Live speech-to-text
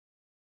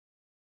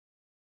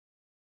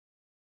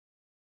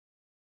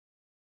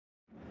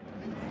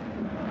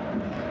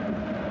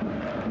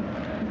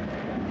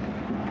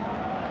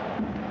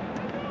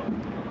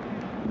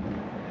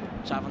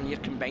Tavernier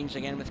combines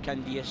again with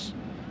Candias.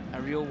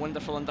 A real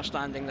wonderful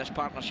understanding, this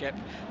partnership.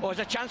 Oh, it's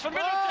a chance for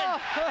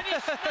Middleton! And he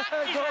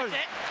snatches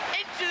it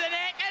into the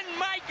net, and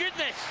my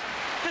goodness,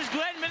 does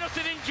Glenn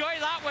Middleton enjoy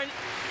that one?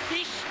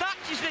 He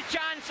snatches the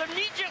chance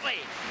immediately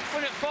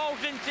when it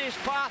falls into his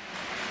path.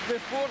 The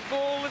fourth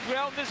goal is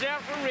well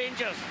deserved from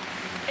Rangers.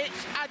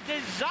 It's a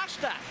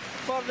disaster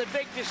for the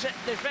big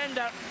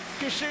defender,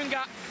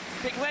 Kusunga,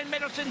 but Glenn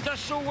Middleton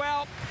does so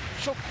well,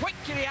 so quick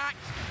to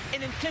react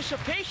in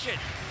anticipation.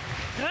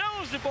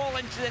 Drills the ball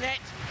into the net.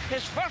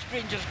 His first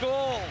Rangers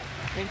goal.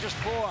 Rangers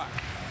 4,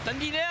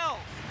 Dundee 0.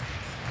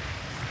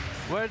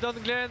 Well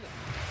done, Glenn.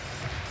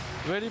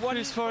 Very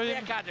pleased for him. The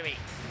academy.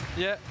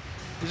 Yeah,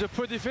 he's a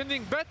pro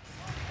defending, but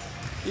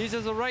he's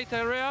in the right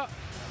area.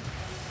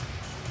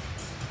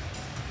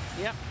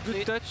 Yep,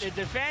 good touch. The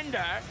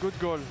defender good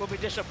goal. Will be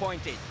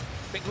disappointed.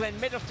 But Glenn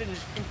Middleton's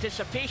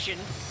anticipation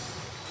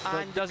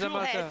and doesn't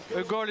matter.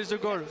 A goal is a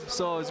goal,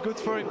 so it's good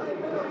for him.